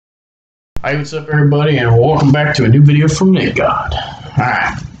Hey, what's up everybody, and welcome back to a new video from Nick God.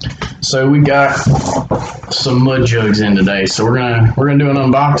 Alright, so we got some Mudjugs in today, so we're gonna do an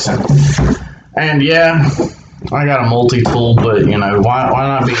unboxing. And yeah, I got a multi-tool, but you know, why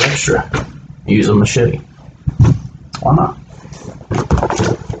not be extra? Use a machete. Why not?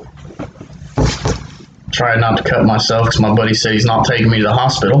 Try not to cut myself because my buddy said he's not taking me to the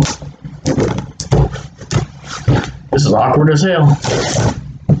hospital. This is awkward as hell.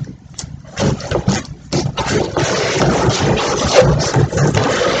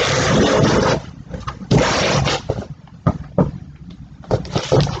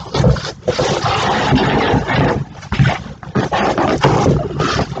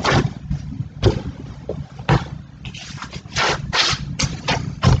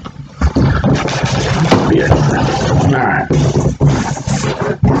 Alright.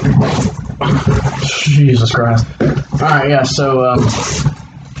 Jesus Christ. Alright, yeah, so,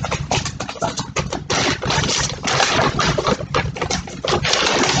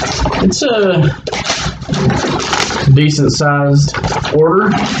 it's a decent sized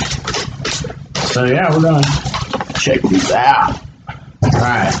order. So, yeah, we're gonna check these out.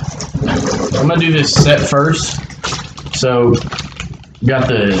 Alright. I'm gonna do this set first. So, got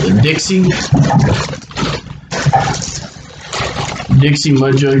the Dixie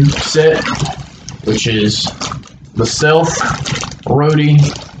Mudjug set, which is the Stealth, Roadie,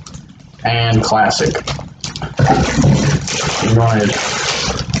 and Classic. Go ahead,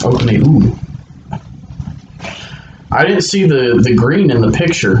 open it. Ooh. I didn't see the green in the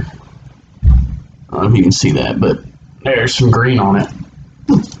picture. I don't know if you can see that, but there's some green on it.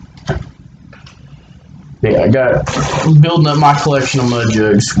 Yeah, I'm building up my collection of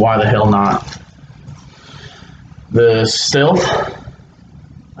Mudjugs. Why the hell not? The Stealth.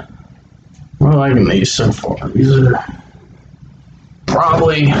 What am I liking these so far? These are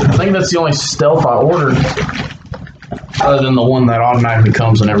probably, I think that's the only Stealth I ordered, other than the one that automatically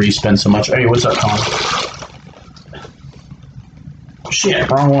comes whenever you spend so much. Hey, what's up, Con? Shit,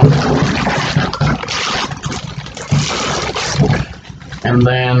 wrong one. And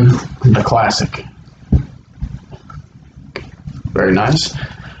then the Classic. Very nice.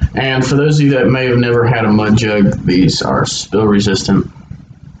 And for those of you that may have never had a Mudjug, these are spill resistant.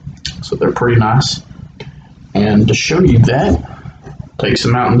 So they're pretty nice. And to show you that, take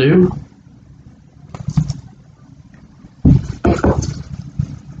some Mountain Dew. You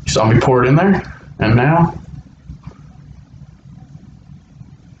saw me pour it in there. And now,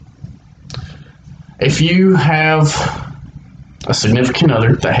 if you have a significant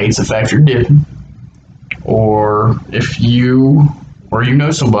other that hates the fact you're dipping, or if you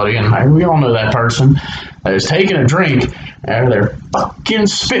know somebody, and we all know that person, that is taking a drink out of their fucking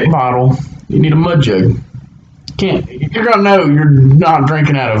spit bottle, you need a Mudjug. You're gonna know you're not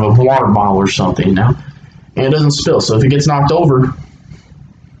drinking out of a water bottle or something, you know? And it doesn't spill, so if it gets knocked over,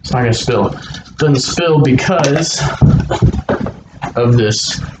 it's not gonna spill. It doesn't spill because of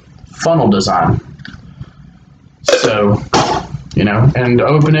this funnel design. So, you know, and to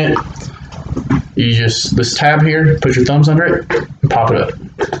open it, you just, this tab here, put your thumbs under it, and pop it up.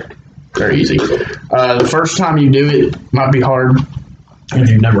 Very easy. The first time you do it might be hard if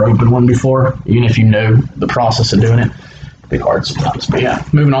you've never opened one before, even if you know the process of doing it. It'd be hard sometimes. But yeah,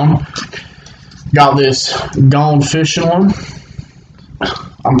 moving on. Got this Gone Fishing one.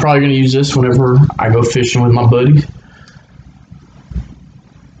 I'm probably going to use this whenever I go fishing with my buddies.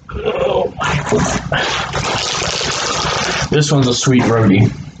 Oh. This one's a sweet roadie.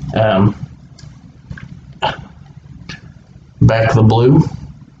 Back of the blue.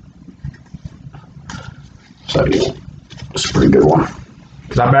 So it's a pretty good one.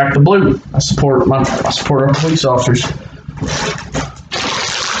 Cause I back the blue. I support our police officers.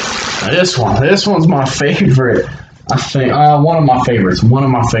 Now this one's my favorite. I think one of my favorites.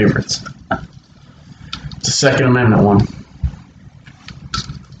 It's a Second Amendment one.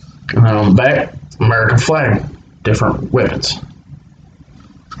 And then on the back, American flag, different weapons.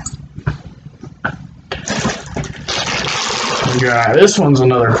 Yeah, this one's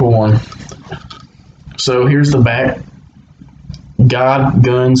another cool one. So here's the back. God,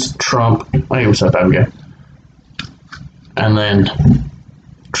 guns, Trump. Hey, what's up, Abigail? And then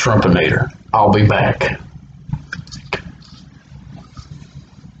Trumpinator. I'll be back.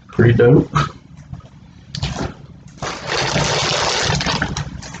 Pretty dope.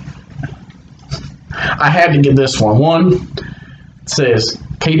 I had to get this one. One, it says,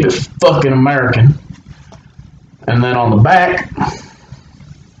 keep it fucking American. And then on the back,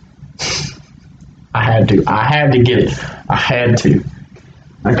 I had to get it. I had to.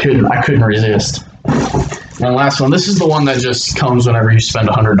 I couldn't resist. And last one, this is the one that just comes whenever you spend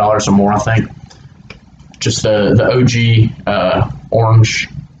 $100 or more, I think. Just the OG orange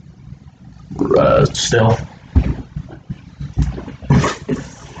still.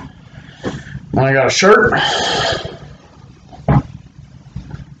 And I got a shirt.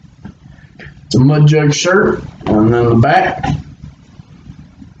 It's a Mudjug shirt. And then the back.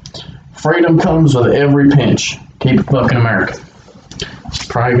 Freedom comes with every pinch. Keep it fucking American. It's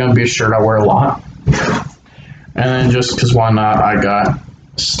probably going to be a shirt I wear a lot. And then just because why not, I got a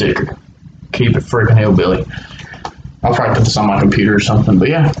sticker. Keep it freaking hillbilly. I'll probably put this on my computer or something, but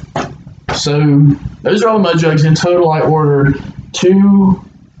yeah. So those are all the Mudjugs. In total, I ordered 2,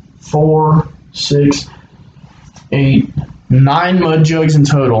 4, 6, 8, 9 Mudjugs in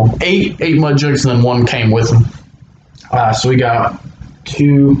total. 8 Mudjugs, and then 1 came with them. So we got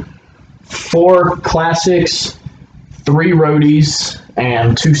 4 classics, 3 roadies,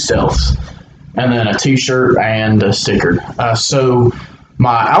 and 2 stealths, and then a t-shirt and a sticker. So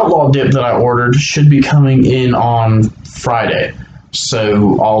my Outlaw dip that I ordered should be coming in on Friday.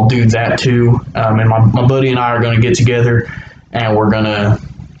 So I'll do that too. And my buddy and I are going to get together and we're going to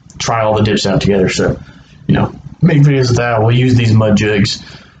try all the dips out together. So, you know, make videos of that. We'll use these Mudjugs.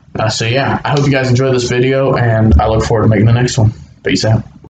 So yeah, I hope you guys enjoyed this video and I look forward to making the next one. Peace out.